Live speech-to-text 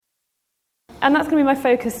And that's going to be my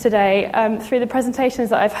focus today. Through the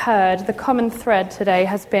presentations that I've heard, the common thread today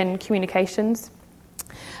has been communications.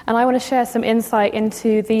 And I want to share some insight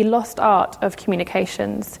into the lost art of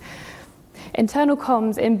communications. Internal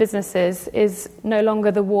comms in businesses is no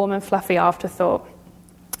longer the warm and fluffy afterthought.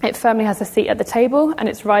 It firmly has a seat at the table, and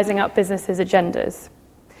it's rising up businesses' agendas.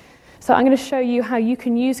 So I'm going to show you how you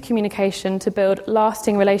can use communication to build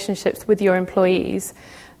lasting relationships with your employees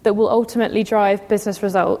that will ultimately drive business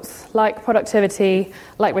results like productivity,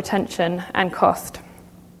 like retention, and cost.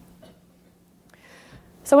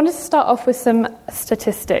 So I wanted to start off with some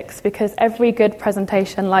statistics because every good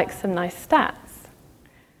presentation likes some nice stats.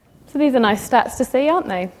 So these are nice stats to see, aren't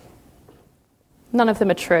they? None of them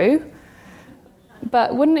are true.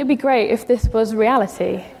 But wouldn't it be great if this was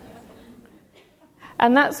reality?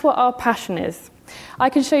 And that's what our passion is. I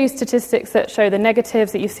can show you statistics that show the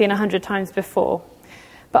negatives that you've seen 100 times before.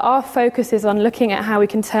 But our focus is on looking at how we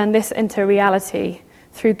can turn this into reality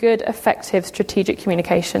through good, effective, strategic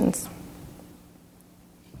communications.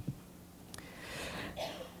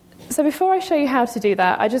 So before I show you how to do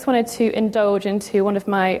that, I just wanted to indulge into one of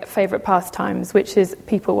my favourite pastimes, which is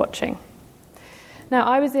people watching. Now,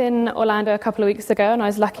 I was in Orlando a couple of weeks ago, and I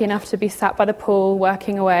was lucky enough to be sat by the pool,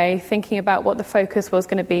 working away, thinking about what the focus was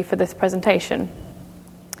going to be for this presentation.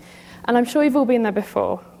 And I'm sure you've all been there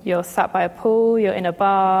before. You're sat by a pool, you're in a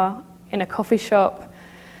bar, in a coffee shop,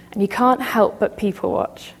 and you can't help but people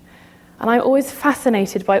watch. And I'm always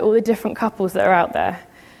fascinated by all the different couples that are out there.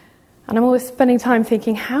 And I'm always spending time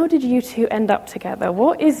thinking, how did you two end up together?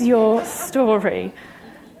 What is your story?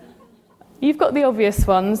 You've got the obvious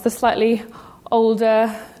ones, the slightly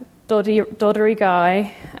older, doddery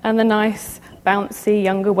guy, and the nice, bouncy,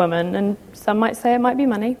 younger woman, and some might say it might be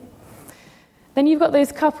money. Then you've got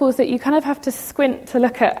those couples that you kind of have to squint to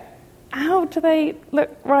look at, how do they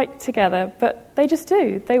look right together? But they just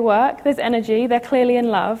do. They work, there's energy, they're clearly in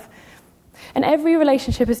love. And every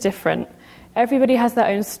relationship is different. Everybody has their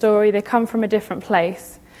own story, they come from a different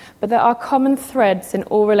place. But there are common threads in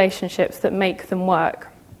all relationships that make them work.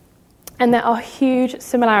 And there are huge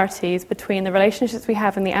similarities between the relationships we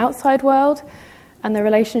have in the outside world and the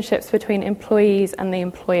relationships between employees and the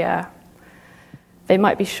employer. They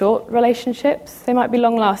might be short relationships, they might be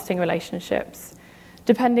long-lasting relationships.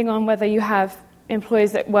 Depending on whether you have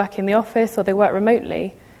employees that work in the office or they work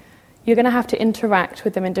remotely, you're going to have to interact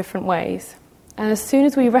with them in different ways. And as soon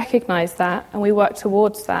as we recognize that and we work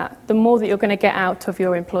towards that, the more that you're going to get out of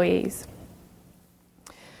your employees.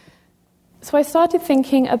 So I started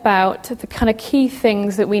thinking about the kind of key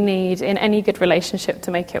things that we need in any good relationship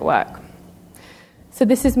to make it work. So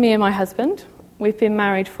this is me and my husband. We've been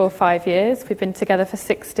married for 5 years. We've been together for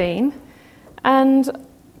 16. And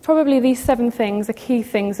probably these 7 things are key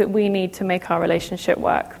things that we need to make our relationship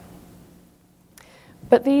work.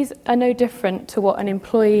 But these are no different to what an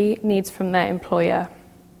employee needs from their employer.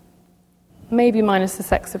 Maybe minus the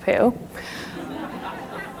sex appeal.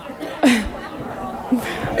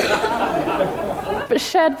 But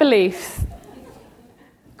shared beliefs,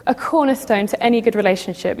 a cornerstone to any good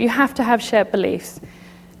relationship. You have to have shared beliefs.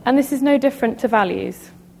 And this is no different to values.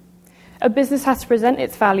 A business has to present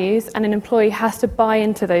its values, and an employee has to buy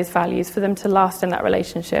into those values for them to last in that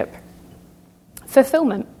relationship.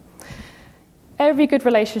 Fulfillment. Every good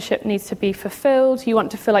relationship needs to be fulfilled. You want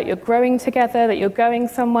to feel like you're growing together, that you're going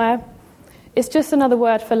somewhere. It's just another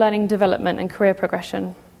word for learning development and career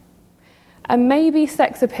progression. And maybe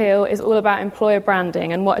sex appeal is all about employer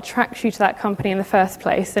branding and what attracts you to that company in the first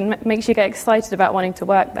place and makes you get excited about wanting to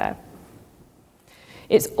work there.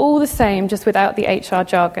 It's all the same, just without the HR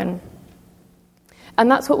jargon.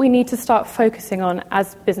 And that's what we need to start focusing on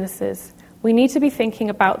as businesses. We need to be thinking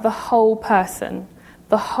about the whole person,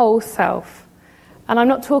 the whole self. And I'm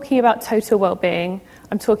not talking about total well-being,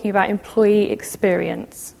 I'm talking about employee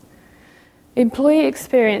experience. Employee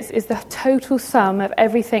experience is the total sum of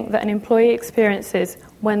everything that an employee experiences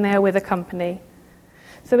when they're with a company.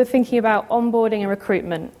 So we're thinking about onboarding and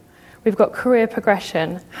recruitment. We've got career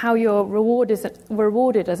progression, how you're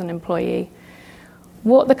rewarded as an employee,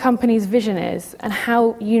 what the company's vision is, and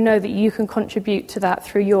how you know that you can contribute to that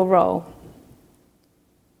through your role.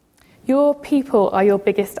 Your people are your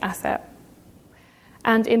biggest asset.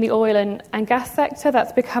 And in the oil and gas sector,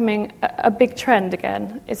 that's becoming a big trend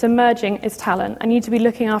again. It's emerging as talent. I need to be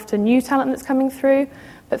looking after new talent that's coming through,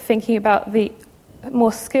 but thinking about the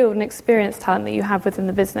more skilled and experienced talent that you have within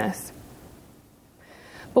the business.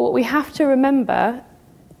 But what we have to remember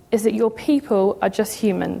is that your people are just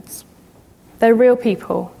humans. They're real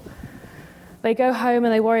people. They go home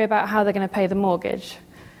and they worry about how they're going to pay the mortgage.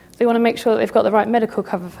 They want to make sure that they've got the right medical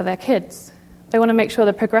cover for their kids. They want to make sure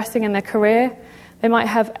they're progressing in their career. They might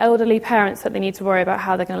have elderly parents that they need to worry about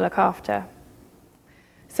how they're going to look after.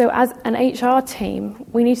 So as an HR team,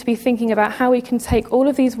 we need to be thinking about how we can take all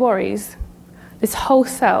of these worries, this whole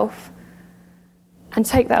self, and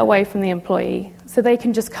take that away from the employee so they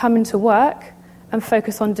can just come into work and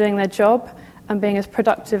focus on doing their job and being as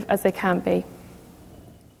productive as they can be.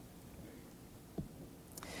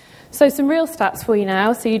 So some real stats for you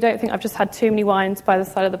now, so you don't think I've just had too many wines by the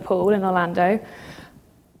side of the pool in Orlando.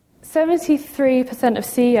 73% of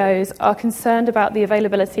CEOs are concerned about the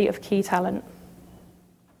availability of key talent.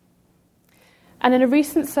 And in a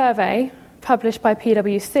recent survey published by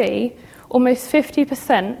PwC, almost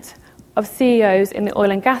 50% of CEOs in the oil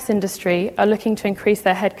and gas industry are looking to increase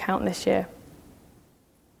their headcount this year.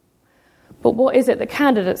 But what is it that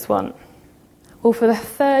candidates want? Well, for the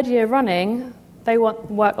third year running, they want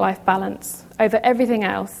work-life balance over everything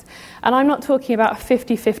else. And I'm not talking about a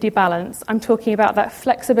 50-50 balance. I'm talking about that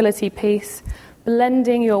flexibility piece,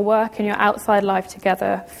 blending your work and your outside life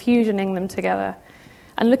together, fusioning them together,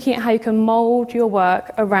 and looking at how you can mold your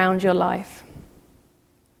work around your life.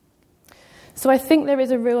 So I think there is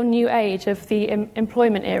a real new age of the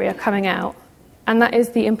employment era coming out, and that is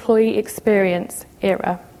the employee experience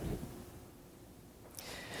era.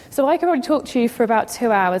 So I could probably talk to you for about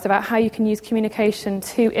 2 hours about how you can use communication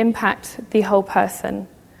to impact the whole person.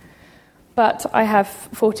 But I have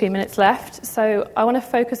 14 minutes left, so I want to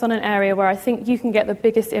focus on an area where I think you can get the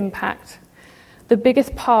biggest impact. The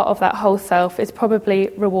biggest part of that whole self is probably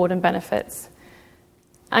reward and benefits.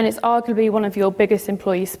 And it's arguably one of your biggest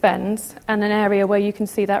employee spends and an area where you can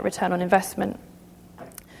see that return on investment.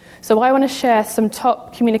 So I want to share some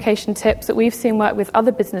top communication tips that we've seen work with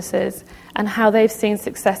other businesses and how they've seen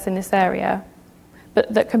success in this area,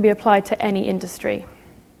 but that can be applied to any industry.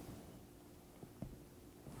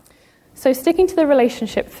 So sticking to the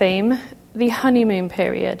relationship theme, the honeymoon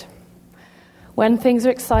period. When things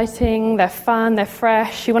are exciting, they're fun, they're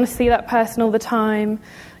fresh, you want to see that person all the time,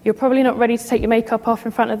 you're probably not ready to take your makeup off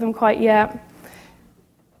in front of them quite yet.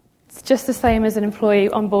 It's just the same as an employee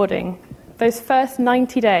onboarding. Those first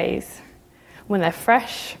 90 days, when they're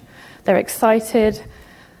fresh, they're excited,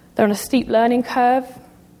 they're on a steep learning curve,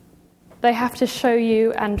 they have to show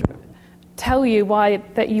you and tell you why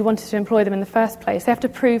that you wanted to employ them in the first place. They have to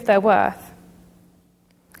prove their worth.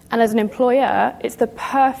 And as an employer, it's the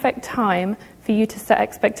perfect time for you to set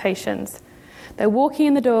expectations. They're walking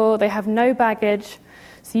in the door, they have no baggage,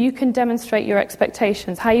 so you can demonstrate your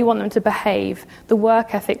expectations, how you want them to behave, the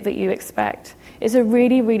work ethic that you expect. It's a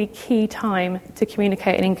really, really key time to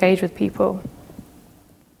communicate and engage with people.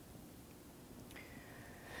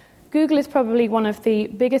 Google is probably one of the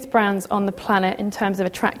biggest brands on the planet in terms of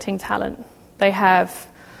attracting talent. They have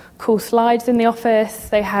cool slides in the office,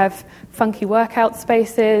 they have funky workout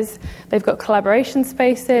spaces, they've got collaboration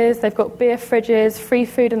spaces, they've got beer fridges, free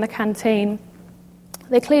food in the canteen.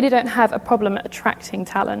 They clearly don't have a problem at attracting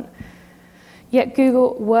talent. Yet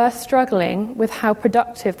Google were struggling with how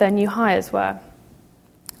productive their new hires were.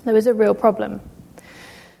 There was a real problem.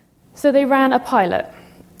 So they ran a pilot,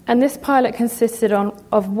 and this pilot consisted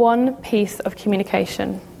of one piece of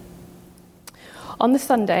communication. On the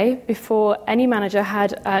Sunday, before any manager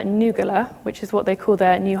had a newcomer, which is what they call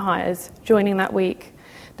their new hires, joining that week,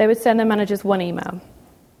 they would send their managers one email.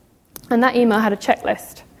 And that email had a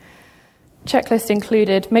checklist. Checklist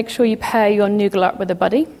included, make sure you pair your noodle up with a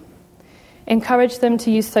buddy, encourage them to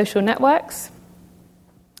use social networks,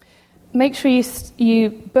 make sure you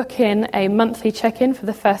book in a monthly check-in for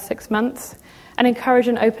the first 6 months, and encourage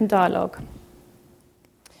an open dialogue.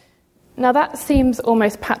 Now that seems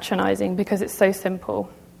almost patronizing because it's so simple.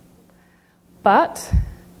 But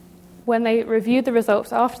when they reviewed the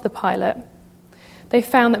results after the pilot, they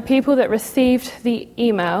found that people that received the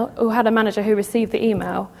email, or had a manager who received the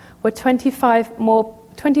email, were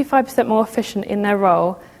 25% more efficient in their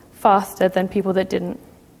role faster than people that didn't.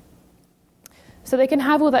 So they can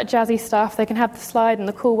have all that jazzy stuff, they can have the slide and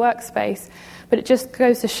the cool workspace, but it just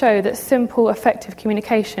goes to show that simple, effective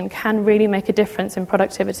communication can really make a difference in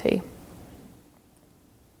productivity.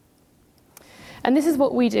 And this is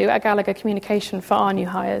what we do at Gallagher Communication for our new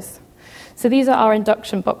hires. So these are our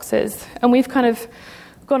induction boxes, and we've kind of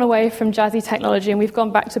gone away from jazzy technology and we've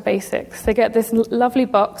gone back to basics. They get this lovely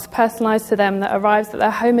box personalised to them that arrives at their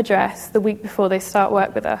home address the week before they start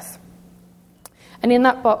work with us. And in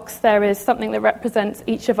that box there is something that represents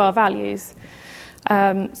each of our values.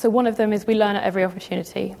 So one of them is we learn at every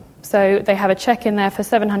opportunity. So they have a check in there for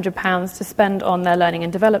 £700 to spend on their learning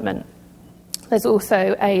and development. There's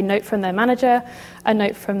also a note from their manager, a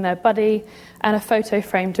note from their buddy, and a photo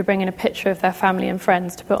frame to bring in a picture of their family and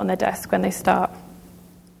friends to put on their desk when they start.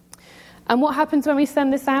 And what happens when we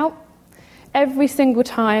send this out? Every single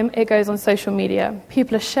time it goes on social media,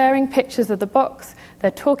 people are sharing pictures of the box,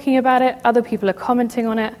 they're talking about it, other people are commenting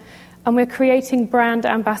on it, and we're creating brand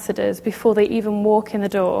ambassadors before they even walk in the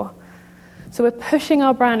door. So we're pushing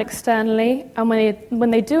our brand externally, and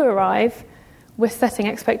when they do arrive, we're setting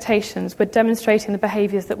expectations, we're demonstrating the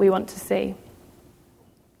behaviours that we want to see.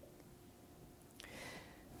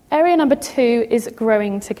 Area number 2 is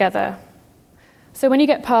growing together. So when you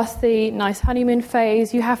get past the nice honeymoon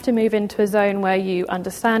phase, you have to move into a zone where you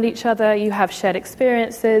understand each other, you have shared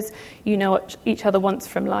experiences, you know what each other wants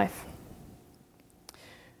from life.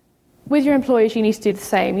 With your employees, you need to do the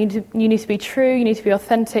same. You need to be true, you need to be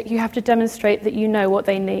authentic, you have to demonstrate that you know what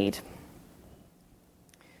they need.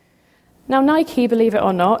 Now, Nike, believe it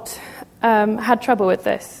or not, had trouble with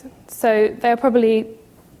this. So they're probably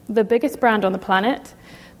the biggest brand on the planet.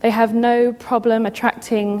 They have no problem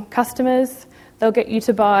attracting customers. They'll get you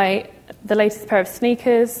to buy the latest pair of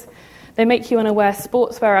sneakers. They make you want to wear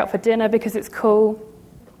sportswear out for dinner because it's cool.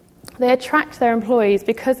 They attract their employees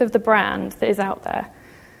because of the brand that is out there.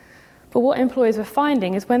 But what employees were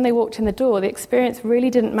finding is when they walked in the door, the experience really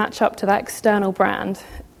didn't match up to that external brand.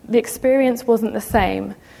 The experience wasn't the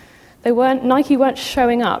same. Nike weren't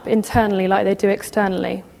showing up internally like they do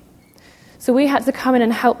externally. So we had to come in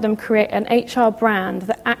and help them create an HR brand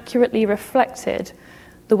that accurately reflected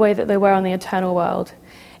the way that they were on the internal world.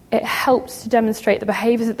 It helped to demonstrate the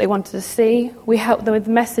behaviours that they wanted to see. We helped them with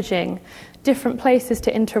messaging, different places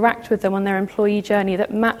to interact with them on their employee journey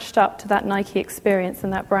that matched up to that Nike experience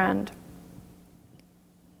and that brand.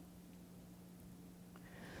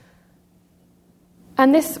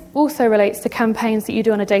 And this also relates to campaigns that you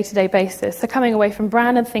do on a day-to-day basis. So coming away from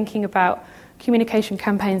brand and thinking about communication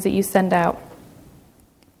campaigns that you send out.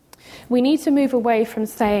 We need to move away from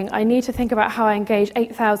saying, I need to think about how I engage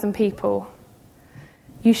 8,000 people.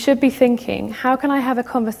 You should be thinking, how can I have a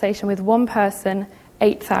conversation with one person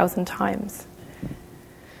 8,000 times?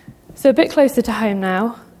 So a bit closer to home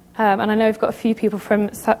now, and I know we've got a few people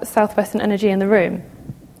from Southwestern Energy in the room.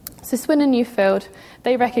 So Swin and Newfield,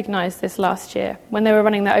 they recognised this last year when they were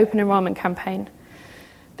running their open enrolment campaign.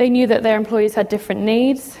 They knew that their employees had different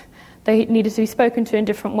needs, they needed to be spoken to in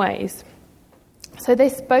different ways. So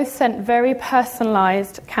they both sent very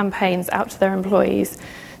personalised campaigns out to their employees,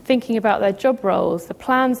 thinking about their job roles, the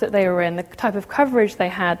plans that they were in, the type of coverage they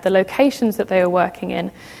had, the locations that they were working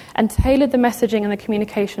in, and tailored the messaging and the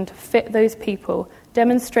communication to fit those people,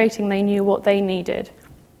 demonstrating they knew what they needed.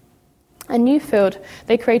 And Newfield,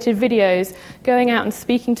 they created videos going out and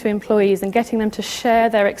speaking to employees and getting them to share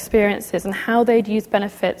their experiences and how they'd use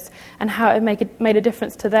benefits and how it made a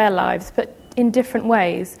difference to their lives, but in different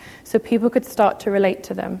ways, so people could start to relate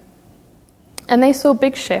to them. And they saw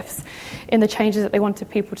big shifts in the changes that they wanted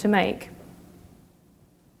people to make.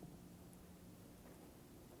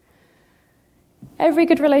 Every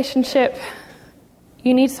good relationship,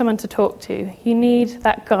 you need someone to talk to. You need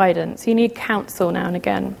that guidance. You need counsel now and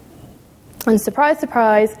again. And surprise,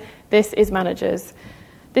 surprise, this is managers.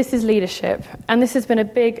 This is leadership. And this has been a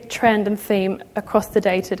big trend and theme across the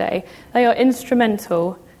day-to-day. They are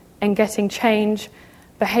instrumental in getting change,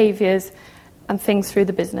 behaviours, and things through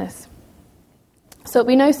the business. So it'll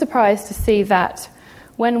be no surprise to see that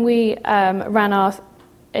when we run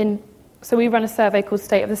a survey called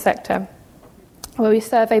State of the Sector, where we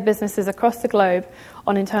survey businesses across the globe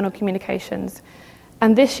on internal communications.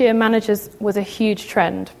 And this year, managers was a huge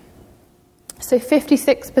trend. So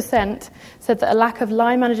 56% said that a lack of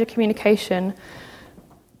line manager communication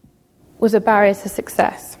was a barrier to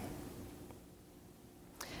success.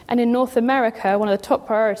 And in North America, one of the top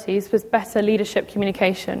priorities was better leadership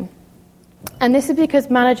communication. And this is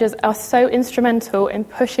because managers are so instrumental in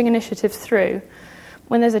pushing initiatives through.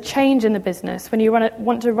 When there's a change in the business, when you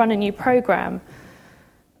want to run a new program,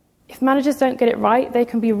 if managers don't get it right, they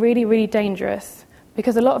can be really, really dangerous.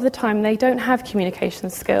 Because a lot of the time, they don't have communication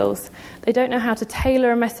skills. They don't know how to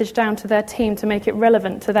tailor a message down to their team to make it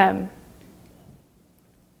relevant to them.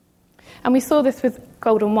 And we saw this with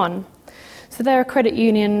Golden One. So they're a credit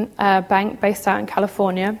union bank based out in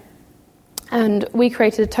California. And we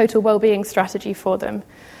created a total well-being strategy for them.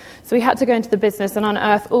 So we had to go into the business and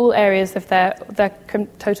unearth all areas of their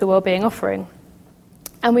total well-being offering.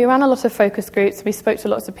 And we ran a lot of focus groups. We spoke to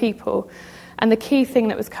lots of people. And the key thing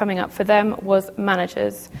that was coming up for them was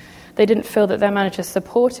managers. They didn't feel that their managers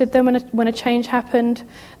supported them when a change happened.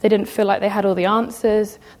 They didn't feel like they had all the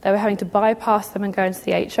answers. They were having to bypass them and go into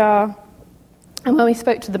the HR. And when we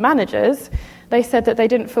spoke to the managers, they said that they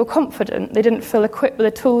didn't feel confident. They didn't feel equipped with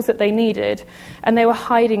the tools that they needed. And they were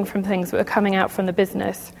hiding from things that were coming out from the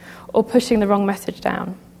business or pushing the wrong message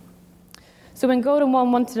down. So when Golden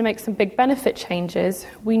One wanted to make some big benefit changes,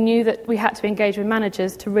 we knew that we had to engage with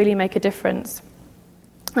managers to really make a difference.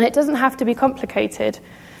 And it doesn't have to be complicated.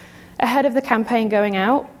 Ahead of the campaign going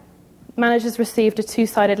out, managers received a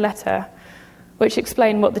 2-sided letter which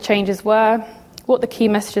explained what the changes were, what the key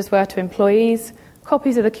messages were to employees,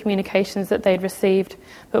 copies of the communications that they'd received,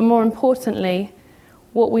 but more importantly,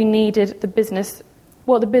 what the business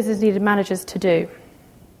needed managers to do.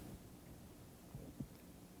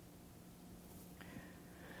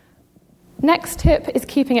 Next tip is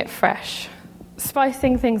keeping it fresh,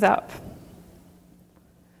 spicing things up.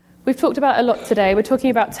 We've talked about it a lot today. We're talking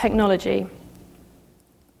about technology.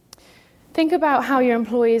 Think about how your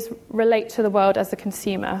employees relate to the world as a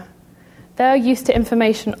consumer. They're used to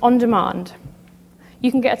information on demand. You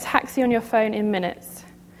can get a taxi on your phone in minutes.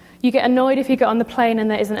 You get annoyed if you get on the plane and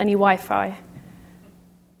there isn't any Wi-Fi.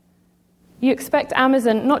 You expect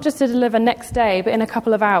Amazon not just to deliver next day, but in a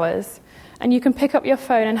couple of hours. And you can pick up your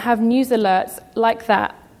phone and have news alerts like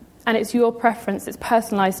that, and it's your preference, it's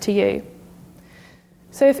personalized to you.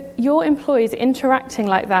 So if your employees are interacting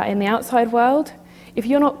like that in the outside world, if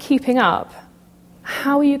you're not keeping up,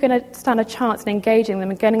 how are you going to stand a chance in engaging them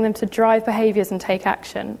and getting them to drive behaviors and take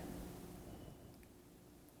action?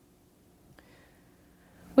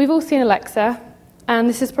 We've all seen Alexa, and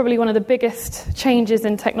this is probably one of the biggest changes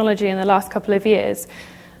in technology in the last couple of years.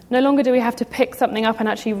 No longer do we have to pick something up and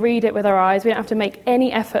actually read it with our eyes. We don't have to make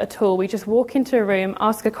any effort at all. We just walk into a room,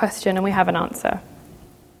 ask a question, and we have an answer.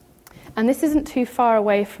 And this isn't too far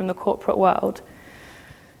away from the corporate world.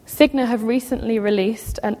 Cigna have recently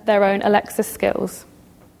released their own Alexa skills,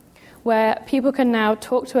 where people can now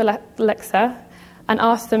talk to Alexa and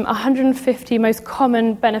ask them 150 most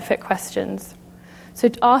common benefit questions. So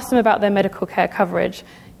ask them about their medical care coverage,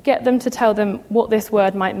 get them to tell them what this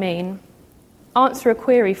word might mean, answer a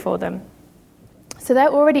query for them. So they're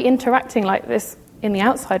already interacting like this in the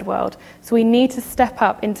outside world, so we need to step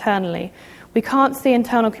up internally. We can't see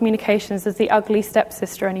internal communications as the ugly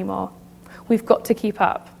stepsister anymore. We've got to keep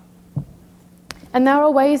up. And there are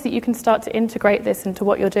ways that you can start to integrate this into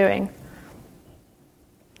what you're doing.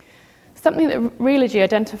 Something that Realogy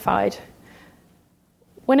identified,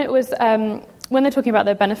 when they're talking about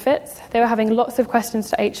their benefits, they were having lots of questions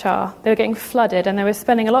to HR. They were getting flooded, and they were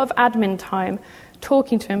spending a lot of admin time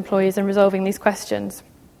talking to employees and resolving these questions.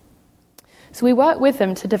 So we worked with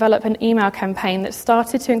them to develop an email campaign that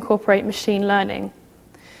started to incorporate machine learning.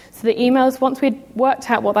 So the emails, once we'd worked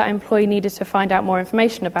out what that employee needed to find out more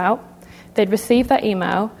information about, they'd receive that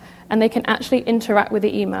email, and they can actually interact with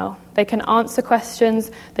the email. They can answer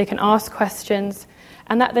questions, they can ask questions,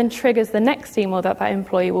 and that then triggers the next email that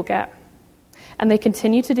employee will get. And they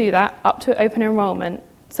continue to do that up to open enrollment.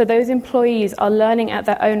 So those employees are learning at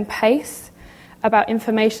their own pace about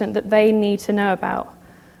information that they need to know about,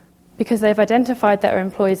 because they've identified that our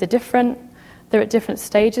employees are different, they're at different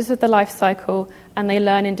stages of the life cycle, and they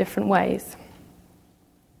learn in different ways.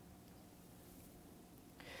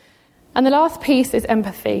 And the last piece is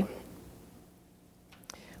empathy.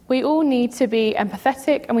 We all need to be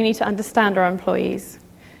empathetic, and we need to understand our employees.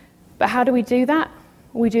 But how do we do that?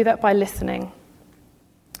 We do that by listening.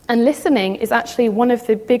 And listening is actually one of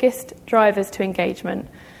the biggest drivers to engagement.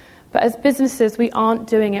 But as businesses, we aren't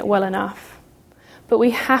doing it well enough. But we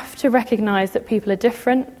have to recognize that people are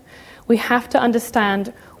different. We have to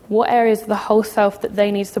understand what areas of the whole self that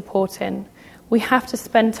they need support in. We have to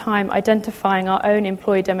spend time identifying our own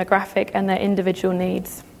employee demographic and their individual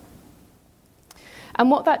needs.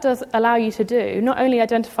 And what that does allow you to do, not only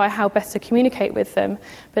identify how best to communicate with them,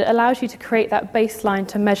 but it allows you to create that baseline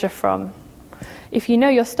to measure from. If you know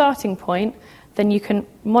your starting point, then you can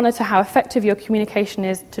monitor how effective your communication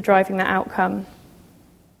is to driving that outcome.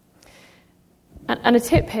 And a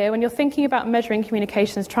tip here, when you're thinking about measuring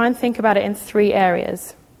communications, try and think about it in 3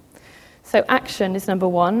 areas. So action is number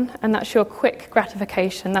 1, and that's your quick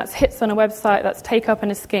gratification. That's hits on a website, that's take up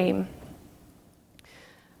in a scheme.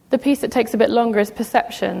 The piece that takes a bit longer is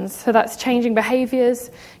perceptions. So that's changing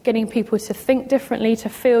behaviors, getting people to think differently, to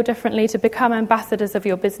feel differently, to become ambassadors of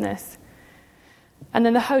your business. And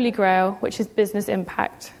then the holy grail, which is business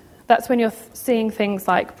impact. That's when you're seeing things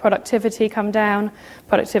like productivity come down,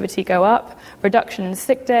 productivity go up, reduction in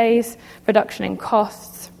sick days, reduction in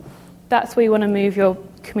costs. That's where you want to move your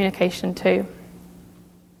communication to.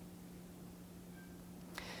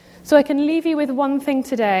 So I can leave you with one thing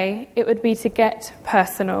today. It would be to get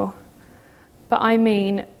personal. But I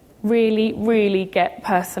mean really, really get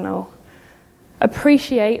personal.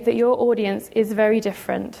 Appreciate that your audience is very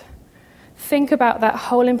different. think about that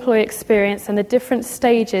whole employee experience and the different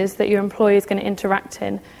stages that your employee is going to interact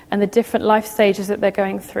in and the different life stages that they're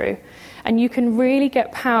going through. And you can really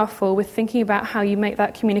get powerful with thinking about how you make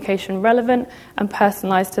that communication relevant and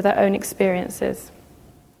personalised to their own experiences.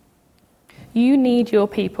 You need your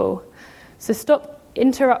people. So stop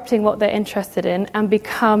interrupting what they're interested in and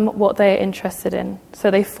become what they're interested in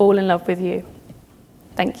so they fall in love with you.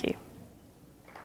 Thank you.